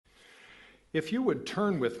If you would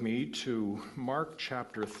turn with me to Mark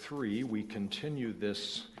chapter 3, we continue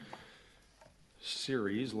this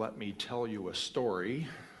series, Let Me Tell You a Story,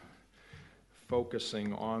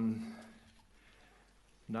 focusing on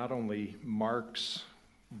not only Mark's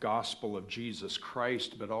gospel of Jesus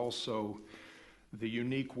Christ, but also the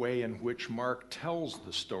unique way in which Mark tells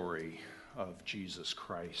the story of Jesus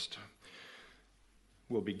Christ.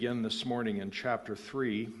 We'll begin this morning in chapter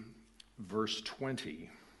 3, verse 20.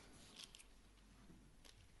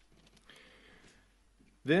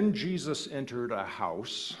 Then Jesus entered a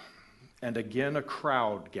house, and again a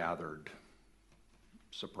crowd gathered.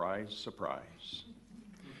 Surprise, surprise.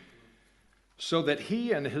 So that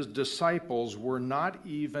he and his disciples were not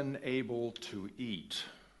even able to eat.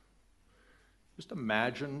 Just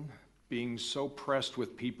imagine being so pressed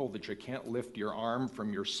with people that you can't lift your arm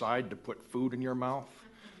from your side to put food in your mouth.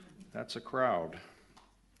 That's a crowd.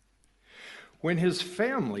 When his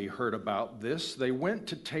family heard about this, they went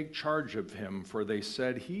to take charge of him, for they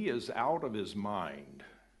said, "He is out of his mind."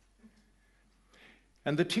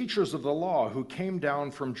 And the teachers of the law who came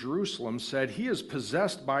down from Jerusalem said, "He is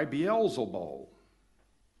possessed by Beelzebul.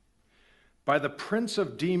 By the prince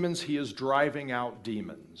of demons, he is driving out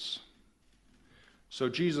demons." So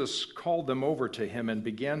Jesus called them over to him and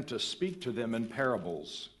began to speak to them in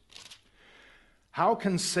parables. "How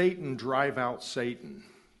can Satan drive out Satan?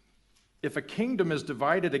 If a kingdom is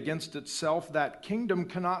divided against itself, that kingdom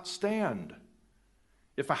cannot stand.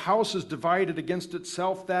 If a house is divided against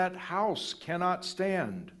itself, that house cannot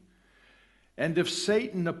stand. And if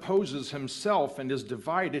Satan opposes himself and is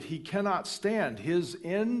divided, he cannot stand. His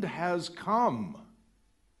end has come.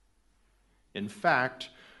 In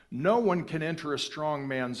fact, no one can enter a strong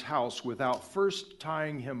man's house without first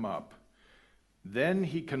tying him up. Then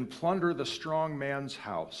he can plunder the strong man's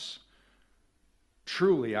house.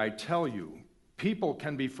 Truly, I tell you, people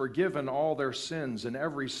can be forgiven all their sins and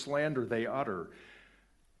every slander they utter.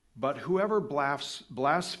 But whoever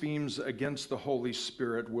blasphemes against the Holy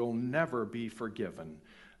Spirit will never be forgiven.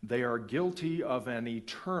 They are guilty of an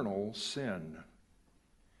eternal sin."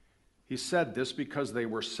 He said this because they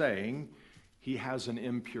were saying, "He has an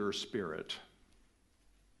impure spirit."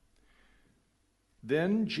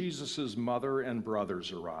 Then Jesus' mother and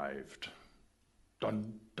brothers arrived.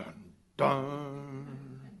 Dun, dun,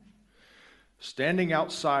 dun. Standing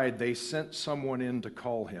outside, they sent someone in to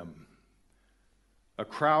call him. A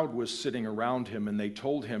crowd was sitting around him, and they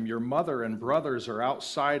told him, "Your mother and brothers are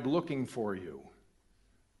outside looking for you."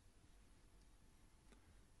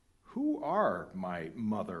 "Who are my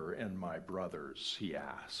mother and my brothers?" he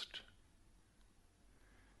asked.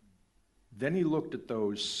 Then he looked at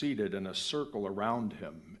those seated in a circle around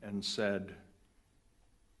him and said,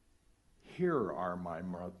 "Here are my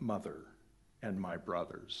mother and my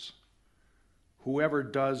brothers. Whoever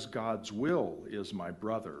does God's will is my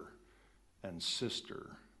brother and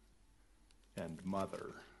sister and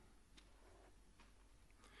mother."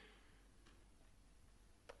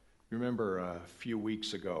 Remember a few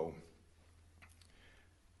weeks ago,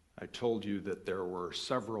 I told you that there were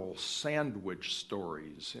several sandwich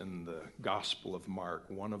stories in the Gospel of Mark.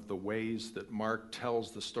 One of the ways that Mark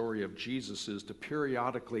tells the story of Jesus is to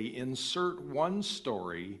periodically insert one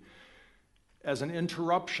story as an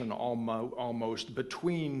interruption almost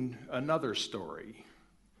between another story.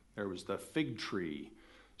 There was the fig tree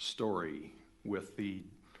story with the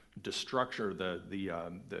destruction,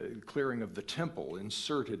 the clearing of the temple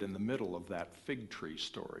inserted in the middle of that fig tree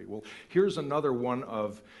story. Well, here's another one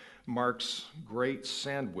of Mark's great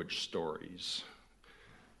sandwich stories.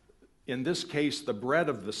 In this case, the bread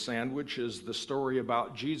of the sandwich is the story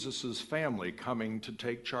about Jesus' family coming to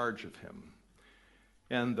take charge of him.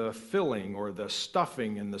 And the filling or the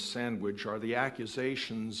stuffing in the sandwich are the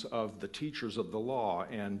accusations of the teachers of the law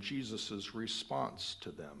and Jesus' response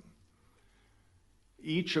to them.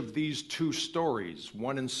 Each of these two stories,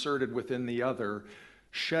 one inserted within the other,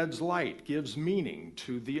 sheds light, gives meaning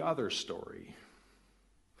to the other story.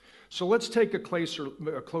 So let's take a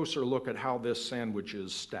closer look at how this sandwich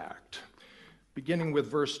is stacked. Beginning with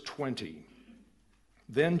verse 20.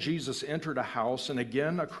 Then Jesus entered a house, and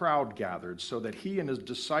again a crowd gathered, so that he and his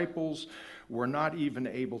disciples were not even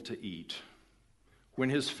able to eat. When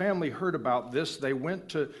his family heard about this, they went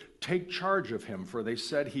to take charge of him, for they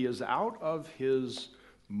said, "He is out of his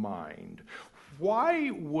mind."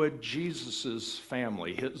 Why would Jesus'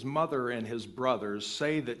 family, his mother and his brothers,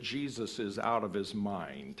 say that Jesus is out of his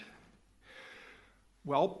mind?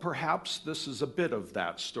 Well, perhaps this is a bit of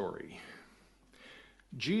that story.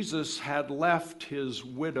 Jesus had left his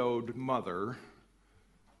widowed mother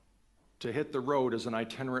to hit the road as an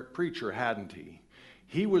itinerant preacher, hadn't he?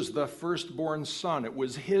 He was the firstborn son. It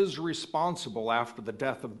was his responsibility after the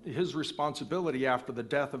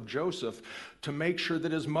death of Joseph to make sure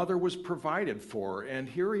that his mother was provided for. And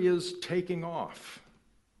here he is taking off,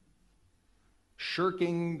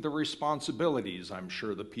 shirking the responsibilities, I'm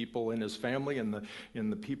sure the people in his family and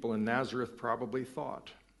the people in Nazareth probably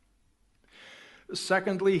thought.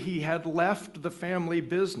 Secondly, he had left the family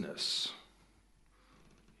business.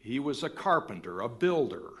 He was a carpenter, a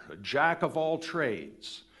builder, a jack of all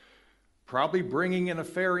trades, probably bringing in a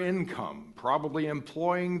fair income, probably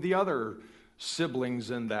employing the other siblings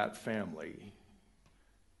in that family.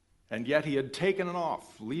 And yet he had taken it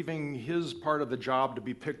off, leaving his part of the job to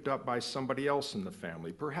be picked up by somebody else in the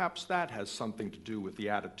family. Perhaps that has something to do with the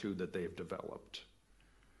attitude that they've developed.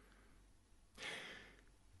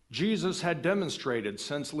 Jesus had demonstrated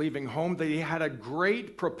since leaving home that he had a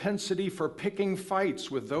great propensity for picking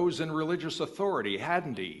fights with those in religious authority,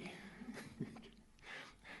 hadn't he?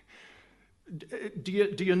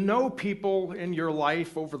 Do you know people in your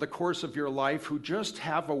life, over the course of your life, who just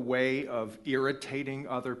have a way of irritating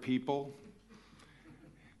other people?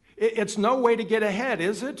 It's no way to get ahead,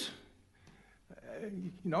 is it?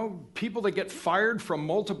 People that get fired from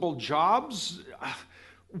multiple jobs,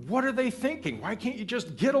 what are they thinking? Why can't you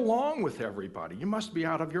just get along with everybody? You must be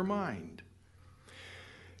out of your mind.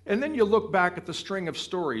 And then you look back at the string of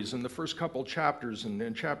stories in the first couple chapters and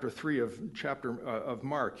in chapter 3 of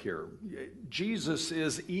Mark here. Jesus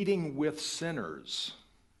is eating with sinners.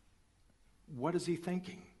 What is he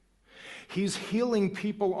thinking? He's healing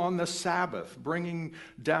people on the Sabbath, bringing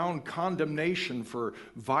down condemnation for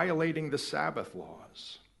violating the Sabbath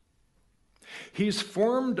laws. He's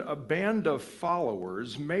formed a band of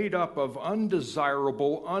followers made up of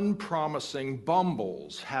undesirable, unpromising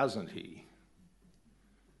bumbles, hasn't he?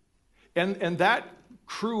 And that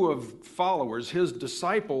crew of followers, his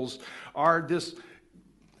disciples, are this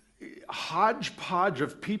hodgepodge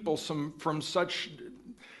of people from such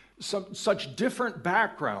different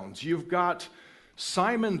backgrounds. You've got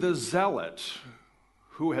Simon the Zealot,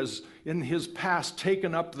 who has in his past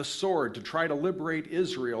taken up the sword to try to liberate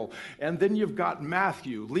Israel. And then you've got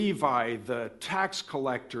Matthew, Levi, the tax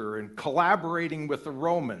collector, and collaborating with the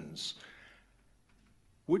Romans.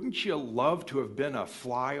 Wouldn't you love to have been a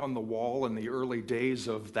fly on the wall in the early days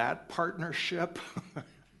of that partnership?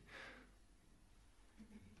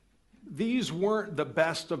 These weren't the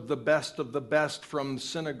best of the best of the best from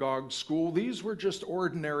synagogue school. These were just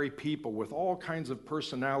ordinary people with all kinds of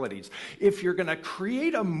personalities. If you're going to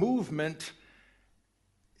create a movement,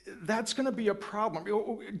 that's going to be a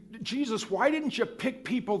problem. Jesus, why didn't you pick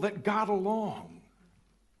people that got along?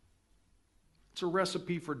 It's a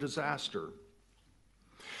recipe for disaster.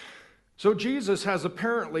 So Jesus has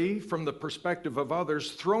apparently, from the perspective of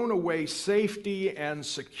others, thrown away safety and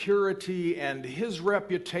security and his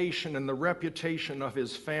reputation and the reputation of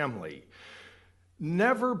his family.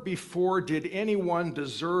 Never before did anyone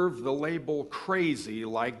deserve the label crazy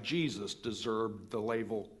like Jesus deserved the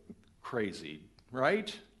label crazy,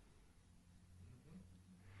 right?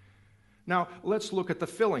 Now, let's look at the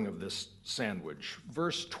filling of this sandwich.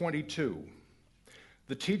 Verse 22.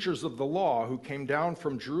 The teachers of the law who came down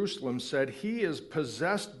from Jerusalem said, "He is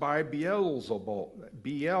possessed by Beelzebul."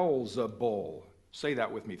 Beelzebul. Say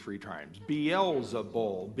that with me 3 times.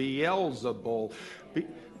 Beelzebul. Beelzebul.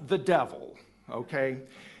 The devil, okay?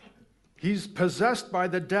 He's possessed by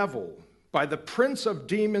the devil. By the prince of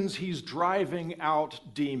demons, he's driving out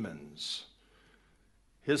demons.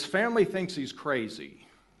 His family thinks he's crazy.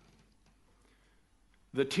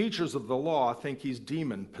 The teachers of the law think he's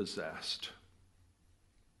demon-possessed.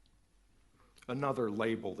 Another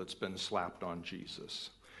label that's been slapped on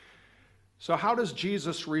Jesus. So how does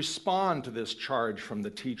Jesus respond to this charge from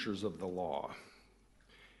the teachers of the law?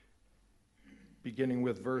 Beginning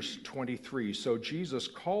with verse 23. So Jesus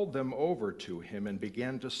called them over to him and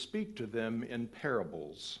began to speak to them in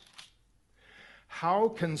parables. How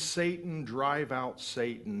can Satan drive out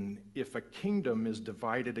Satan if a kingdom is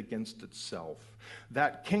divided against itself?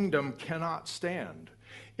 That kingdom cannot stand.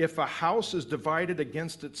 If a house is divided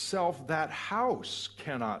against itself, that house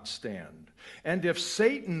cannot stand. And if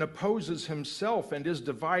Satan opposes himself and is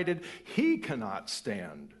divided, he cannot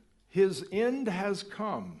stand. His end has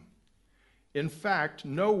come. In fact,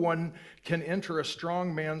 no one can enter a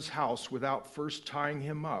strong man's house without first tying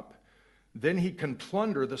him up. Then he can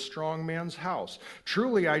plunder the strong man's house.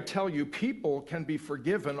 Truly, I tell you, people can be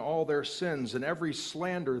forgiven all their sins and every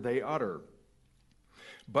slander they utter.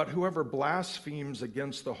 But whoever blasphemes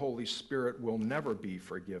against the Holy Spirit will never be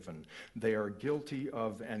forgiven. They are guilty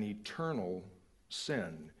of an eternal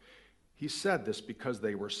sin. He said this because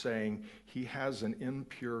they were saying, he has an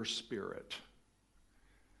impure spirit.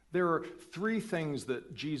 There are three things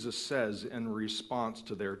that Jesus says in response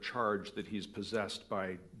to their charge that he's possessed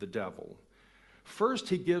by the devil. First,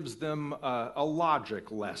 he gives them a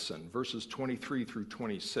logic lesson, verses 23 through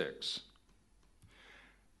 26.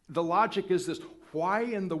 The logic is this: why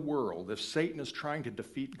in the world, if Satan is trying to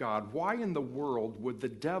defeat God, why in the world would the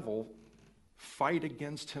devil fight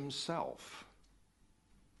against himself?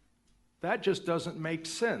 That just doesn't make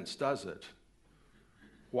sense, does it?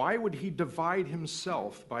 Why would he divide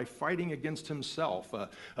himself by fighting against himself,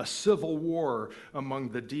 a civil war among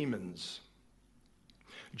the demons?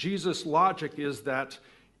 Jesus' logic is that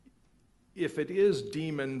if it is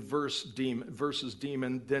demon versus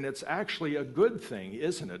demon, then it's actually a good thing,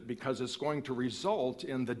 isn't it? Because it's going to result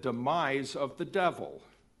in the demise of the devil.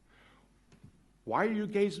 Why are you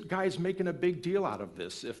guys making a big deal out of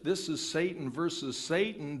this? If this is Satan versus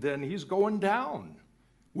Satan, then he's going down.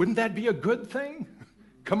 Wouldn't that be a good thing?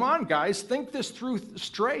 Come on, guys, think this through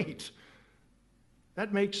straight.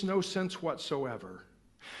 That makes no sense whatsoever.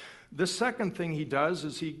 The second thing he does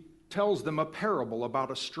is he tells them a parable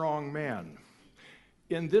about a strong man.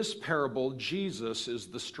 In this parable, Jesus is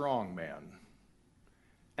the strong man.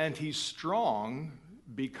 And he's strong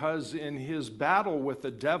because in his battle with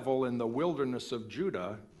the devil in the wilderness of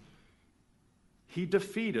Judah, he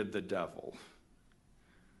defeated the devil.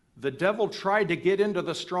 The devil tried to get into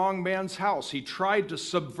the strong man's house. He tried to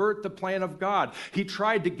subvert the plan of God. He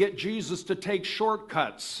tried to get Jesus to take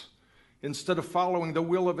shortcuts instead of following the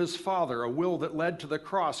will of his Father, a will that led to the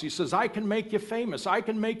cross. He says, I can make you famous. I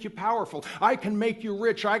can make you powerful. I can make you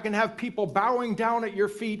rich. I can have people bowing down at your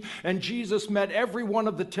feet. And Jesus met every one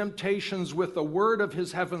of the temptations with the word of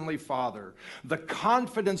his heavenly Father, the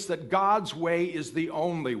confidence that God's way is the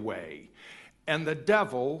only way. And the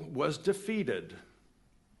devil was defeated.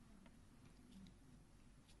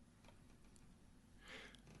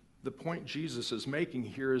 The point Jesus is making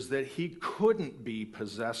here is that he couldn't be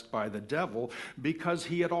possessed by the devil because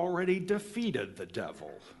he had already defeated the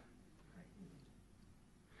devil.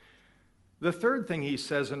 The third thing he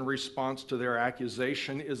says in response to their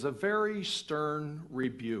accusation is a very stern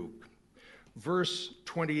rebuke. Verse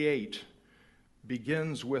 28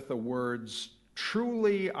 begins with the words,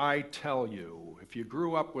 "Truly I tell you." If you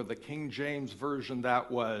grew up with the King James Version,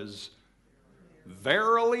 that was,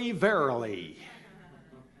 "Verily, verily."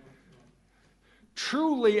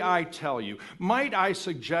 Truly I tell you. Might I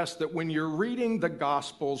suggest that when you're reading the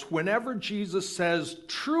Gospels, whenever Jesus says,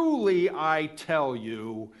 "Truly I tell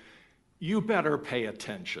you," you better pay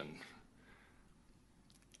attention.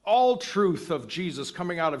 All truth of Jesus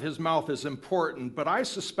coming out of his mouth is important, but I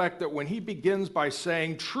suspect that when he begins by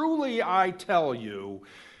saying, "Truly I tell you,"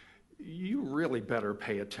 you really better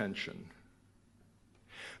pay attention.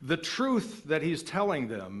 The truth that he's telling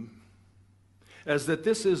them is that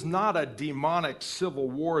this is not a demonic civil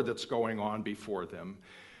war that's going on before them.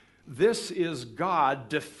 This is God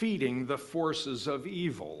defeating the forces of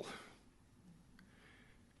evil.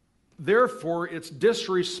 Therefore, it's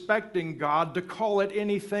disrespecting God to call it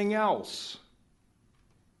anything else.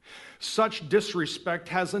 Such disrespect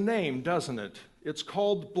has a name, doesn't it? It's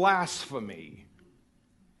called blasphemy.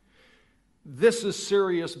 This is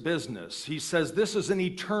serious business. He says this is an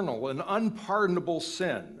eternal, an unpardonable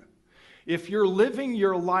sin. If you're living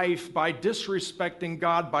your life by disrespecting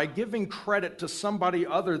God, by giving credit to somebody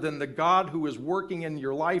other than the God who is working in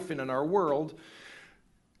your life and in our world,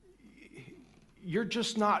 you're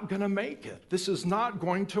just not going to make it. This is not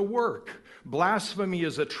going to work. Blasphemy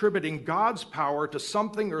is attributing God's power to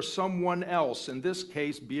something or someone else, in this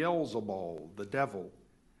case, Beelzebul, the devil.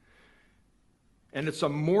 And it's a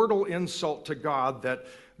mortal insult to God that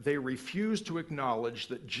they refuse to acknowledge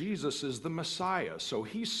that Jesus is the Messiah. So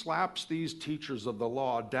he slaps these teachers of the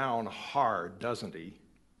law down hard, doesn't he?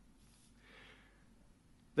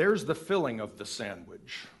 There's the filling of the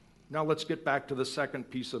sandwich. Now let's get back to the second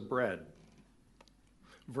piece of bread.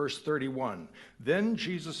 Verse 31, "Then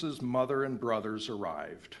Jesus' mother and brothers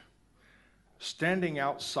arrived. Standing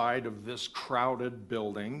outside of this crowded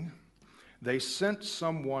building, they sent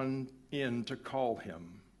someone in to call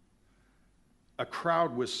him. A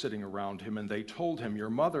crowd was sitting around him, and they told him, 'Your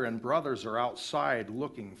mother and brothers are outside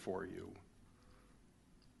looking for you.'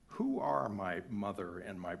 'Who are my mother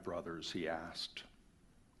and my brothers?' he asked.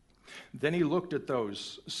 Then he looked at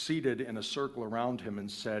those seated in a circle around him and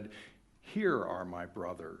said, 'Here are my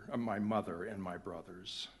mother and my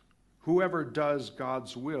brothers. Whoever does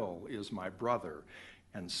God's will is my brother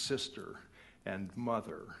and sister and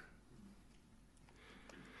mother.'"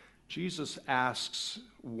 Jesus asks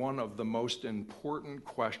one of the most important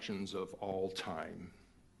questions of all time.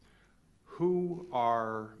 Who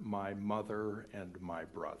are my mother and my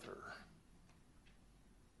brother?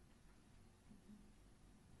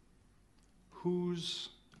 Who's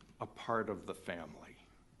a part of the family?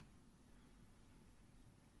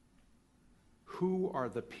 Who are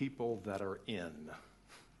the people that are in,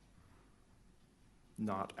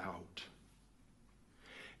 not out?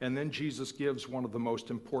 And then Jesus gives one of the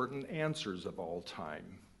most important answers of all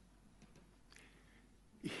time.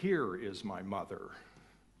 Here is my mother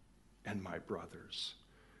and my brothers.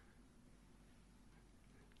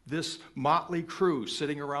 This motley crew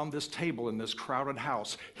sitting around this table in this crowded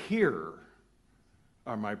house, here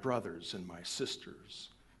are my brothers and my sisters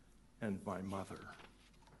and my mother.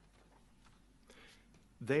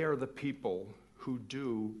 They are the people who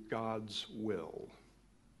do God's will.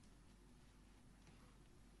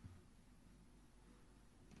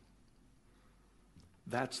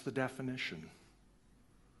 That's the definition.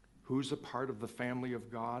 Who's a part of the family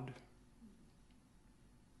of God?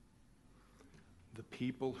 The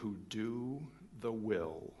people who do the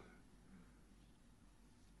will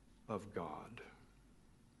of God.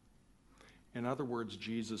 In other words,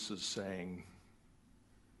 Jesus is saying,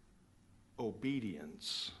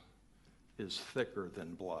 obedience is thicker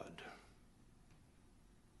than blood.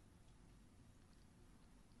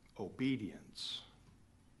 Obedience.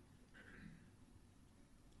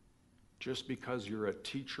 Just because you're a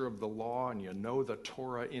teacher of the law and you know the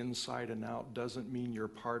Torah inside and out doesn't mean you're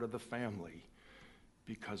part of the family,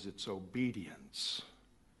 because it's obedience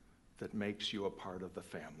that makes you a part of the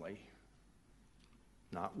family.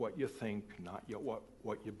 Not what you think, not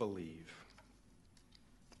what you believe.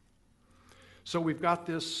 So we've got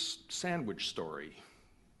this sandwich story.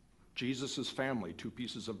 Jesus' family, 2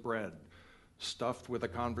 pieces of bread, stuffed with a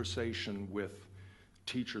conversation with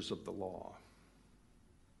teachers of the law.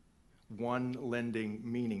 One lending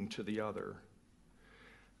meaning to the other.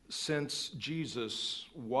 Since Jesus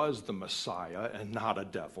was the Messiah and not a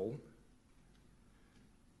devil,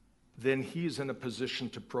 then he's in a position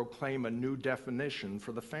to proclaim a new definition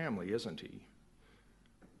for the family, isn't he?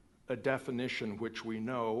 A definition which we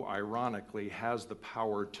know, ironically, has the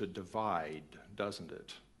power to divide, doesn't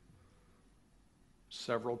it?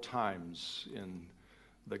 Several times in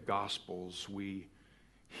the Gospels, we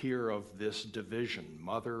hear of this division.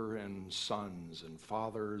 Mother and sons and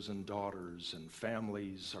fathers and daughters and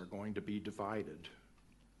families are going to be divided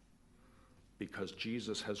because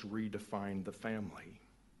Jesus has redefined the family.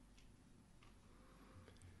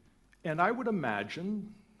 And I would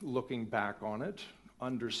imagine, looking back on it,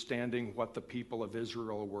 understanding what the people of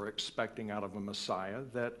Israel were expecting out of a Messiah,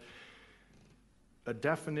 that a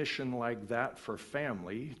definition like that for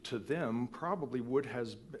family to them probably would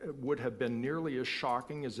have been nearly as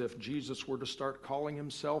shocking as if Jesus were to start calling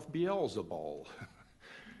himself Beelzebul.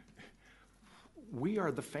 We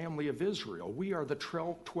are the family of Israel. We are the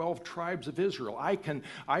 12 tribes of Israel. I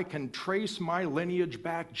can trace my lineage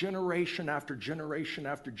back generation after generation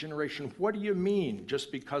after generation. What do you mean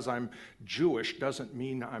just because I'm Jewish doesn't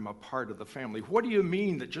mean I'm a part of the family? What do you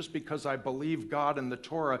mean that just because I believe God and the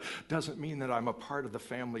Torah doesn't mean that I'm a part of the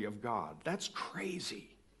family of God? That's crazy.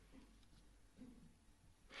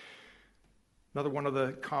 Another one of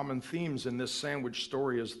the common themes in this sandwich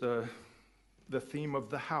story is the theme of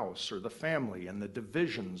the house or the family and the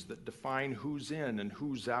divisions that define who's in and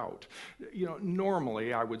who's out. You know,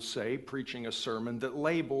 normally I would say, preaching a sermon, that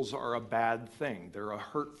labels are a bad thing. They're a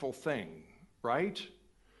hurtful thing, right?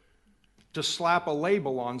 To slap a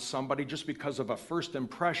label on somebody just because of a first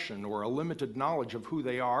impression or a limited knowledge of who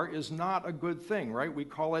they are is not a good thing, right? We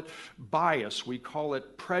call it bias, we call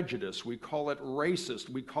it prejudice, we call it racist,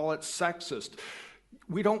 we call it sexist.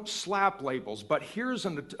 We don't slap labels, but here's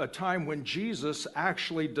a time when Jesus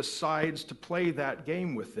actually decides to play that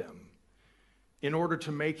game with them in order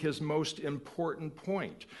to make his most important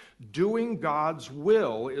point. Doing God's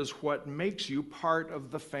will is what makes you part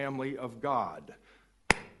of the family of God.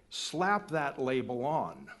 Slap that label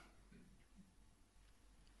on.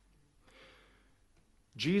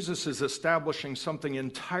 Jesus is establishing something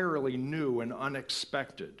entirely new and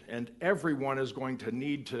unexpected, and everyone is going to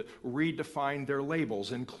need to redefine their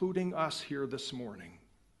labels, including us here this morning.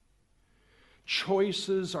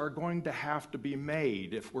 Choices are going to have to be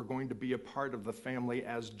made if we're going to be a part of the family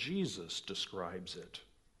as Jesus describes it.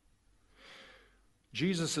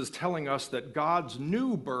 Jesus is telling us that God's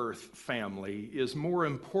new birth family is more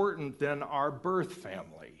important than our birth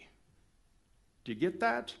family. Do you get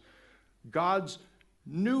that? God's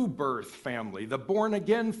new birth family, the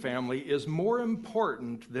born-again family, is more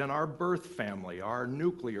important than our birth family, our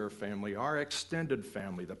nuclear family, our extended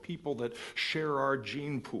family, the people that share our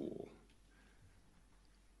gene pool.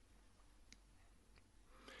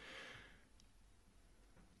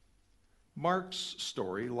 Mark's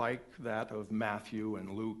story, like that of Matthew and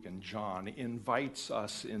Luke and John, invites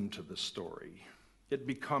us into the story. It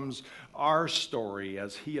becomes our story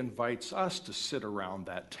as he invites us to sit around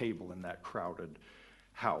that table in that crowded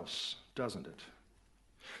house, doesn't it?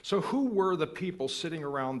 So who were the people sitting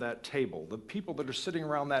around that table, the people that are sitting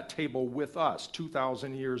around that table with us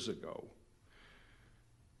 2,000 years ago?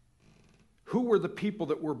 Who were the people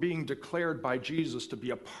that were being declared by Jesus to be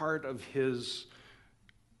a part of his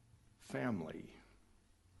family?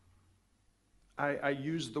 I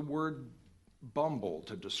used the word bumble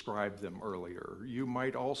to describe them earlier. You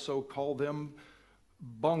might also call them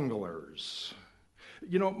bunglers.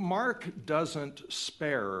 You know, Mark doesn't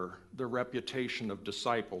spare the reputation of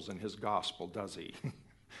disciples in his gospel, does he?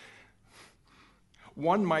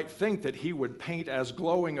 One might think that he would paint as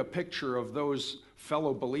glowing a picture of those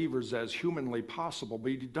fellow believers as humanly possible,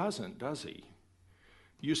 but he doesn't, does he?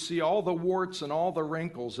 You see all the warts and all the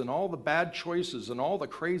wrinkles and all the bad choices and all the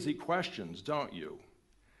crazy questions, don't you?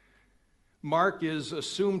 Mark is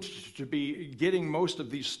assumed to be getting most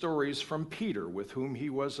of these stories from Peter, with whom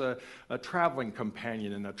he was a traveling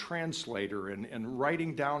companion and a translator and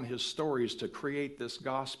writing down his stories to create this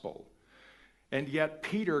gospel. And yet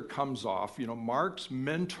Peter comes off, Mark's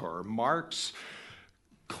mentor, Mark's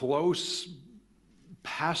close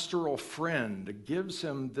pastoral friend, gives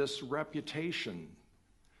him this reputation.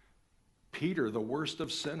 Peter, the worst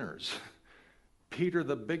of sinners. Peter,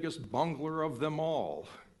 the biggest bungler of them all.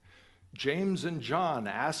 James and John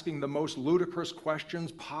asking the most ludicrous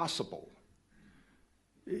questions possible.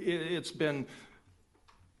 It's been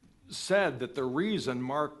said that the reason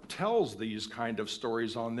Mark tells these kind of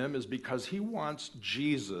stories on them is because he wants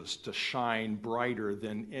Jesus to shine brighter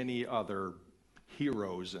than any other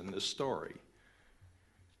heroes in this story.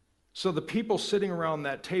 So the people sitting around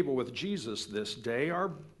that table with Jesus this day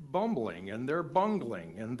are bumbling and they're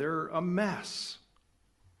bungling and they're a mess.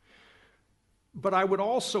 But I would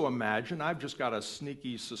also imagine, I've just got a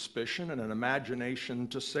sneaky suspicion and an imagination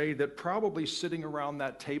to say that probably sitting around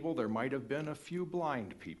that table there might have been a few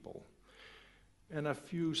blind people and a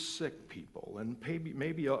few sick people and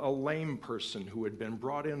maybe a lame person who had been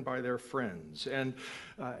brought in by their friends and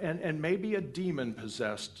maybe a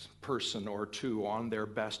demon-possessed person or two on their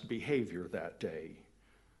best behavior that day.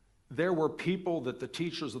 There were people that the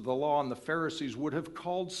teachers of the law and the Pharisees would have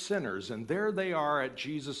called sinners, and there they are at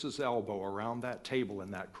Jesus' elbow around that table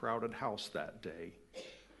in that crowded house that day.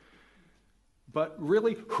 But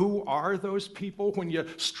really, who are those people? When you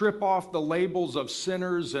strip off the labels of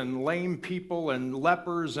sinners and lame people and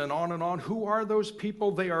lepers and on, who are those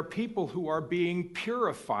people? They are people who are being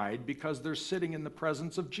purified because they're sitting in the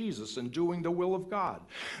presence of Jesus and doing the will of God.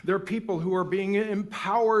 They're people who are being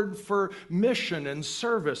empowered for mission and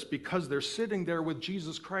service because they're sitting there with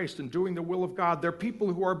Jesus Christ and doing the will of God. They're people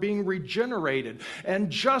who are being regenerated and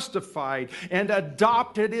justified and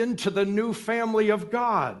adopted into the new family of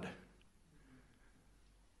God.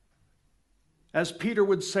 As Peter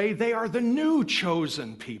would say, they are the new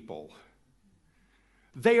chosen people.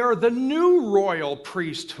 They are the new royal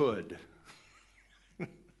priesthood.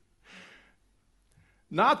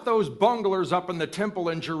 Not those bunglers up in the temple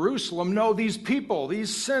in Jerusalem. No, these people,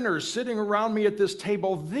 these sinners sitting around me at this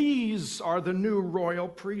table, these are the new royal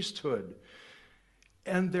priesthood.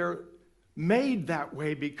 And they're made that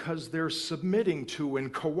way because they're submitting to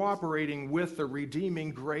and cooperating with the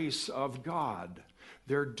redeeming grace of God.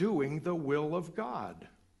 They're doing the will of God.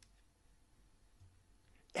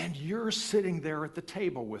 And you're sitting there at the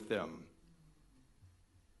table with them.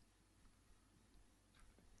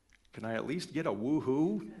 Can I at least get a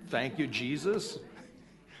woo-hoo? Thank you, Jesus.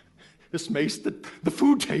 This makes the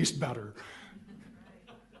food taste better.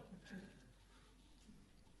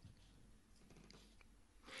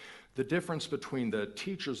 The difference between the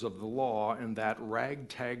teachers of the law and that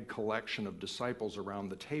ragtag collection of disciples around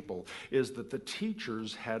the table is that the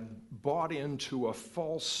teachers had bought into a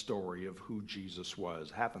false story of who Jesus was,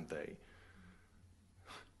 haven't they?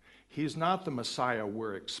 He's not the Messiah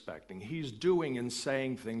we're expecting. He's doing and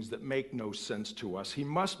saying things that make no sense to us. He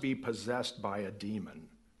must be possessed by a demon.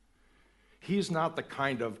 He's not the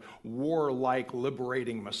kind of warlike,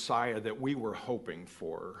 liberating Messiah that we were hoping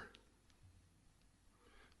for.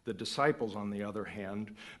 The disciples, on the other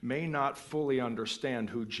hand, may not fully understand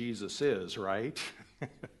who Jesus is, right?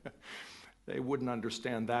 They wouldn't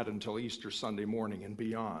understand that until Easter Sunday morning and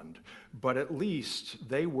beyond. But at least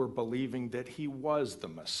they were believing that he was the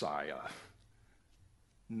Messiah,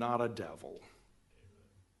 not a devil.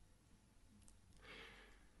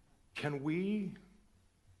 Can we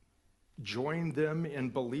join them in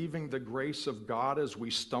believing the grace of God as we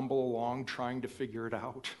stumble along trying to figure it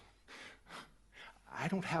out? I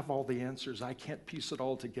don't have all the answers. I can't piece it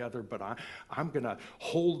all together, but I'm going to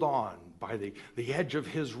hold on by the edge of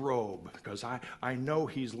his robe because I know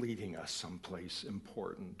he's leading us someplace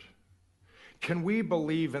important. Can we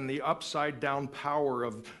believe in the upside-down power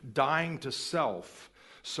of dying to self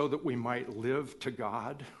so that we might live to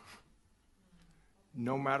God?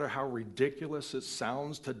 No matter how ridiculous it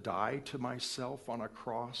sounds to die to myself on a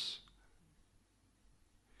cross?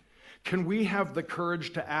 Can we have the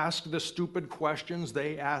courage to ask the stupid questions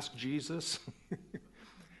they asked Jesus?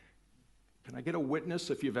 Can I get a witness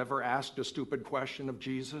if you've ever asked a stupid question of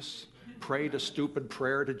Jesus? Prayed a stupid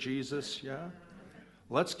prayer to Jesus? Yeah?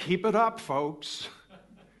 Let's keep it up, folks.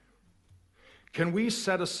 Can we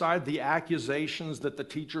set aside the accusations that the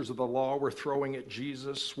teachers of the law were throwing at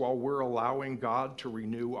Jesus while we're allowing God to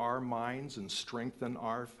renew our minds and strengthen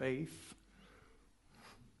our faith?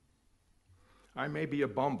 I may be a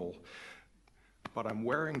bumble, but I'm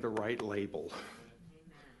wearing the right label.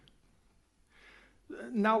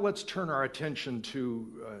 Now let's turn our attention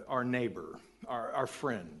to our neighbor, our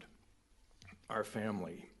friend, our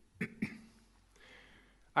family.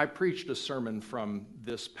 I preached a sermon from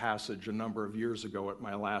this passage a number of years ago at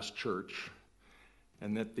my last church,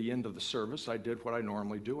 and at the end of the service, I did what I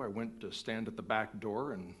normally do. I went to stand at the back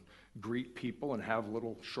door and greet people and have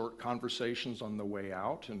little short conversations on the way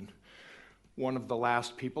out, and one of the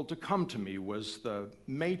last people to come to me was the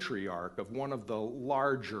matriarch of one of the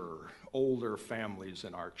larger, older families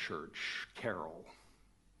in our church, Carol.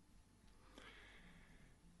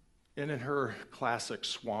 And in her classic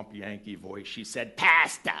swamp Yankee voice, she said,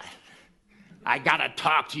 "Pastor, I got to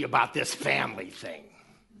talk to you about this family thing."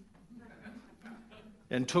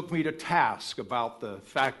 And took me to task about the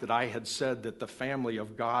fact that I had said that the family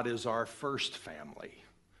of God is our first family,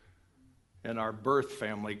 and our birth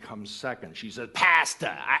family comes second. She said,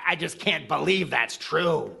 "Pastor, I just can't believe that's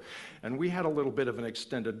true." And we had a little bit of an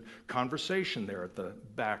extended conversation there at the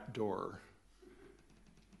back door.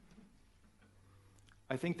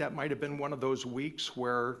 I think that might have been one of those weeks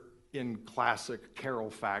where, in classic Carol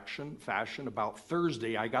fashion, about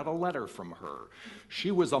Thursday, I got a letter from her.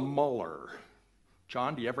 She was a Muller.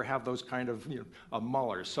 John, do you ever have those kind of, a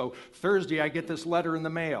Muller? So Thursday, I get this letter in the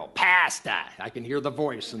mail. "Pastor," I can hear the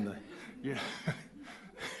voice in the,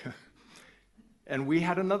 And we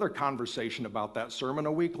had another conversation about that sermon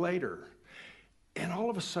a week later. And all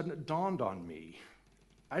of a sudden, it dawned on me.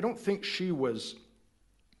 I don't think she was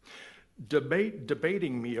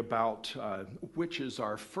debating me about which is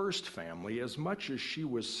our first family as much as she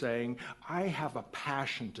was saying, I have a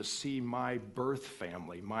passion to see my birth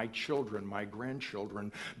family, my children, my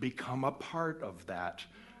grandchildren become a part of that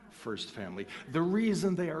first family. The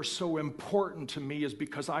reason they are so important to me is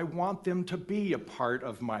because I want them to be a part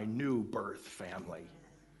of my new birth family.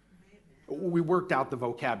 We worked out the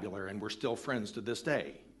vocabulary and we're still friends to this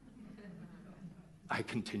day. I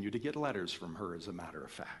continue to get letters from her, as a matter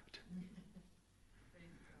of fact.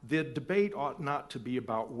 The debate ought not to be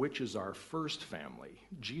about which is our first family.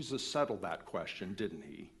 Jesus settled that question, didn't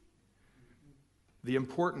he? The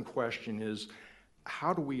important question is,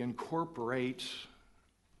 how do we incorporate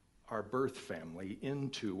our birth family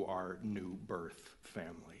into our new birth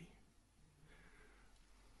family?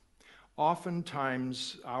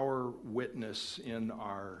 Oftentimes, our witness in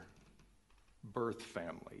our birth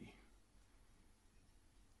family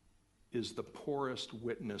is the poorest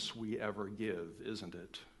witness we ever give, isn't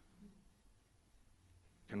it?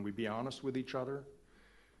 Can we be honest with each other?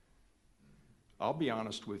 I'll be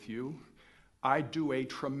honest with you. I do a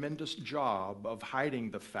tremendous job of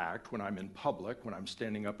hiding the fact when I'm in public, when I'm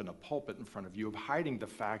standing up in a pulpit in front of you, of hiding the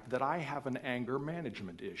fact that I have an anger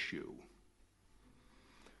management issue.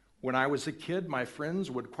 When I was a kid, my friends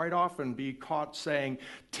would quite often be caught saying,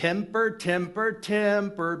 "Temper, temper,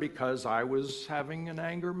 temper," because I was having an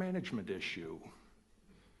anger management issue.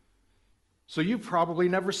 So you've probably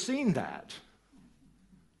never seen that.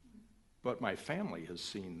 But my family has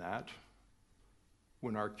seen that.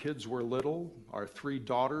 When our kids were little, our 3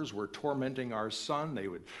 daughters were tormenting our son. They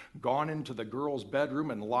would gone into the girls'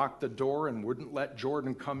 bedroom and locked the door and wouldn't let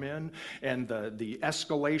Jordan come in. And the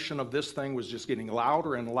escalation of this thing was just getting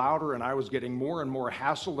louder and louder, and I was getting more and more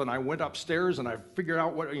hassled. And I went upstairs and I figured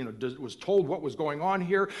out what, was told what was going on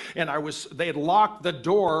here. And they had locked the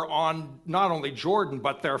door on not only Jordan,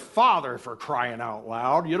 but their father, for crying out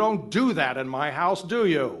loud. You don't do that in my house, do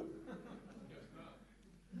you?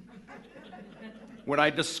 When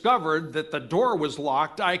I discovered that the door was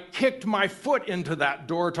locked, I kicked my foot into that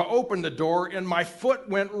door to open the door, and my foot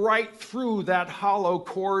went right through that hollow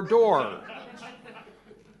core door.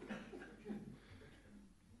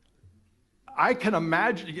 I can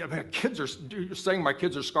imagine, you're saying my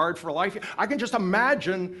kids are scarred for life. I can just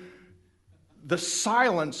imagine the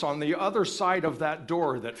silence on the other side of that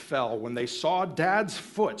door that fell when they saw Dad's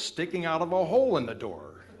foot sticking out of a hole in the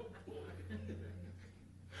door.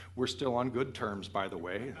 We're still on good terms, by the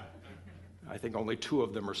way. I think only 2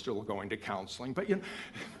 of them are still going to counseling. But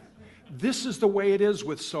this is the way it is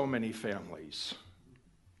with so many families.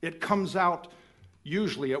 It comes out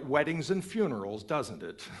usually at weddings and funerals, doesn't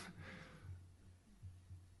it?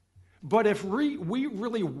 But if we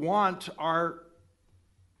really want our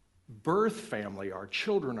birth family, our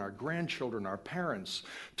children, our grandchildren, our parents,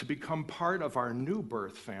 to become part of our new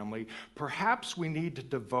birth family, perhaps we need to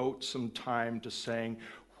devote some time to saying,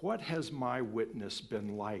 what has my witness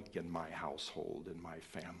been like in my household, in my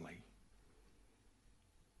family?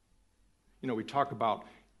 We talk about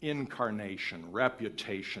incarnation,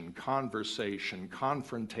 reputation, conversation,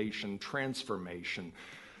 confrontation, transformation.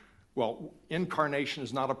 Well, incarnation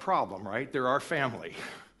is not a problem, right? They're our family.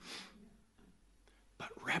 But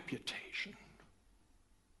reputation.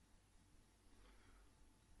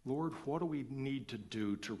 Lord, what do we need to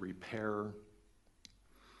do to repair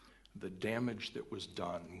the damage that was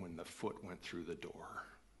done when the foot went through the door?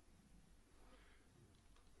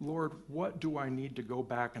 Lord, what do I need to go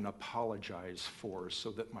back and apologize for so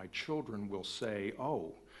that my children will say,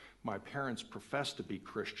 oh, my parents profess to be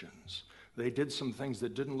Christians. They did some things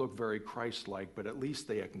that didn't look very Christ-like, but at least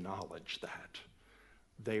they acknowledge that.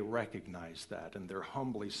 They recognize that, and they're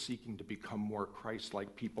humbly seeking to become more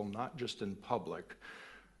Christ-like people, not just in public,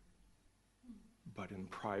 but in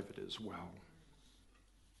private as well.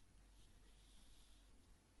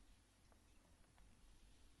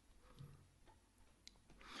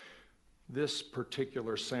 This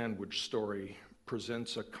particular sandwich story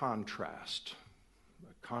presents a contrast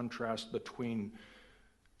between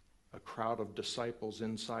a crowd of disciples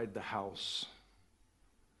inside the house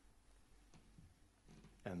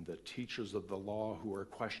and the teachers of the law who are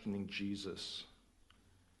questioning Jesus,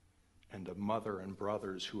 and a mother and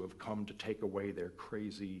brothers who have come to take away their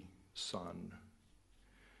crazy son.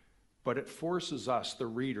 But it forces us, the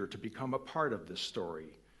reader, to become a part of this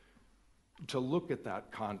story, to look at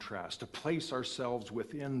that contrast, to place ourselves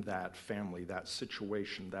within that family, that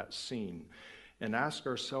situation, that scene, and ask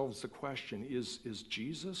ourselves the question, is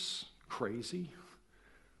Jesus crazy?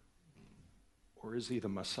 Or is he the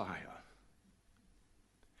Messiah?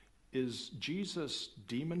 Is Jesus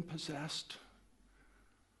demon-possessed?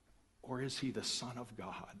 Or is he the Son of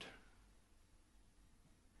God?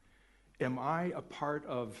 Am I a part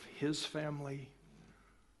of his family?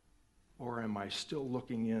 Or am I still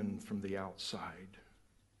looking in from the outside?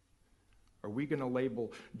 Are we going to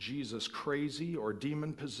label Jesus crazy or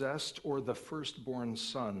demon-possessed or the firstborn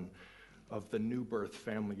son of the new birth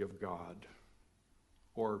family of God?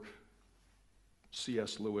 Or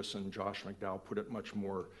C.S. Lewis and Josh McDowell put it much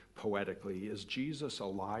more poetically, is Jesus a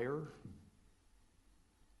liar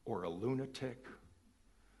or a lunatic,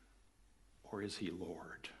 or is he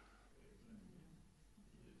Lord?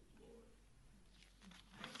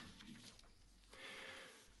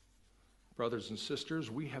 Brothers and sisters,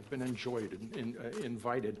 we have been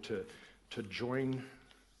invited to join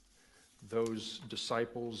those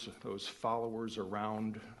disciples, those followers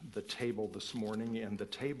around the table this morning. And the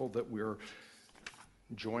table that we're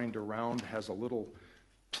joined around has a little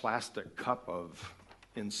plastic cup of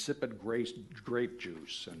insipid grape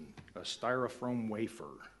juice and a styrofoam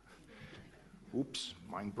wafer. Oops,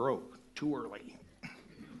 mine broke too early.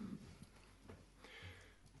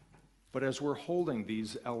 But as we're holding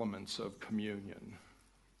these elements of communion,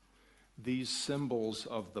 these symbols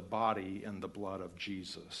of the body and the blood of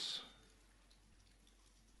Jesus,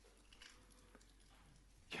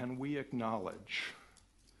 can we acknowledge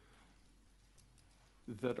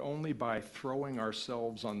that only by throwing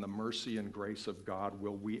ourselves on the mercy and grace of God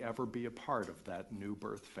will we ever be a part of that new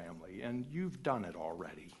birth family? And you've done it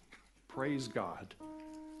already. Praise God.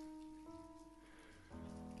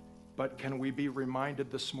 But can we be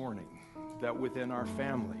reminded this morning that within our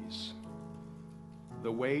families,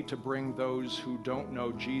 the way to bring those who don't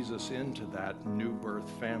know Jesus into that new birth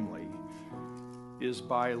family is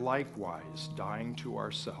by likewise dying to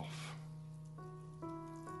ourselves,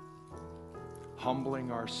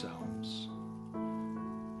 humbling ourselves,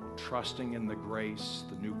 trusting in the grace,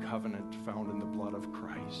 the new covenant found in the blood of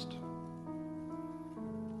Christ,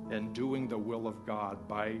 and doing the will of God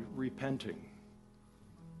by repenting,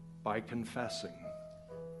 by confessing,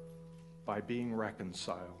 by being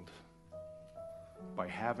reconciled, by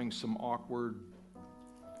having some awkward,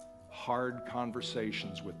 hard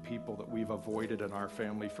conversations with people that we've avoided in our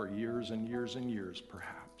family for years and years and years,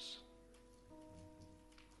 perhaps.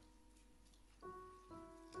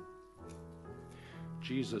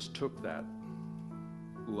 Jesus took that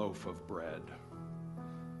loaf of bread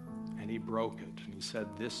and he broke it and he said,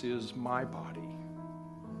 "This is my body,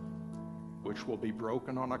 which will be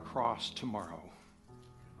broken on a cross tomorrow,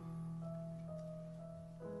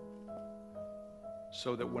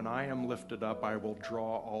 so that when I am lifted up, I will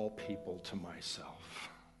draw all people to myself."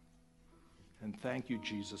 And thank you,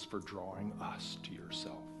 Jesus, for drawing us to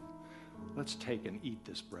yourself. Let's take and eat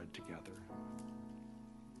this bread together.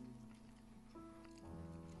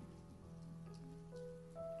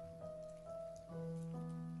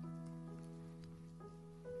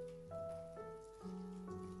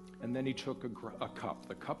 And then he took a cup,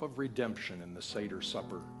 the cup of redemption in the Seder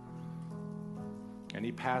supper. And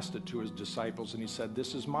he passed it to his disciples and he said,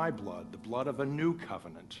 "This is my blood, the blood of a new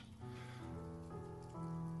covenant.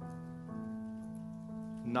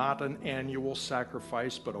 Not an annual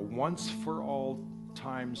sacrifice, but a once for all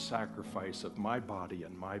time sacrifice of my body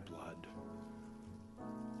and my blood,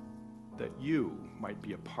 that you might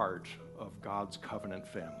be a part of God's covenant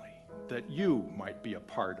family. That you might be a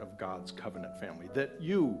part of God's covenant family, that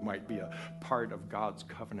you might be a part of God's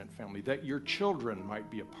covenant family, that your children might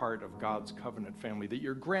be a part of God's covenant family, that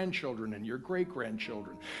your grandchildren and your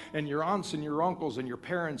great-grandchildren and your aunts and your uncles and your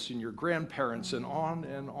parents and your grandparents, and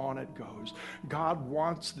on it goes. God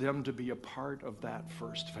wants them to be a part of that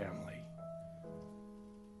first family.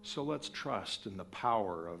 So let's trust in the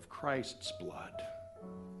power of Christ's blood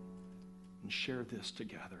and share this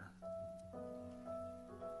together.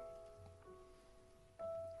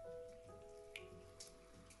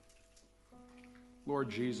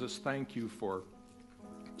 Lord Jesus, thank you for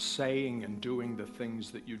saying and doing the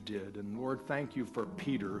things that you did. And Lord, thank you for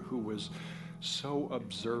Peter, who was so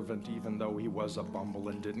observant even though he was a bumble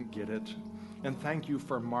and didn't get it. And thank you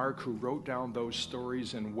for Mark, who wrote down those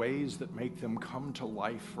stories in ways that make them come to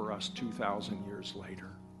life for us 2,000 years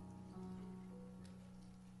later.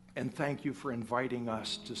 And thank you for inviting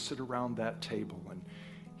us to sit around that table and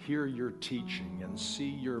hear your teaching and see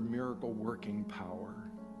your miracle working power.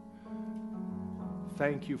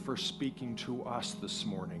 Thank you for speaking to us this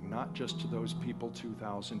morning, not just to those people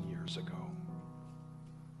 2,000 years ago.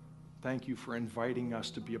 Thank you for inviting us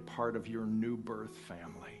to be a part of your new birth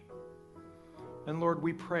family. And Lord,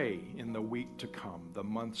 we pray in the week to come, the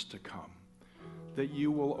months to come, that you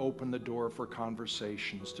will open the door for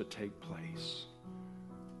conversations to take place,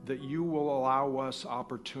 that you will allow us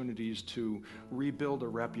opportunities to rebuild a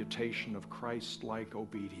reputation of Christ-like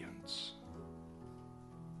obedience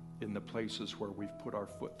in the places where we've put our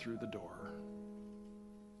foot through the door.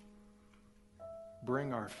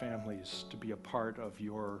 Bring our families to be a part of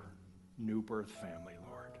your new birth family,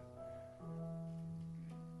 Lord.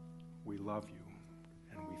 We love you,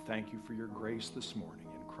 and we thank you for your grace this morning.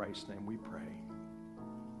 In Christ's name we pray.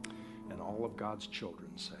 And all of God's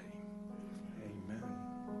children say,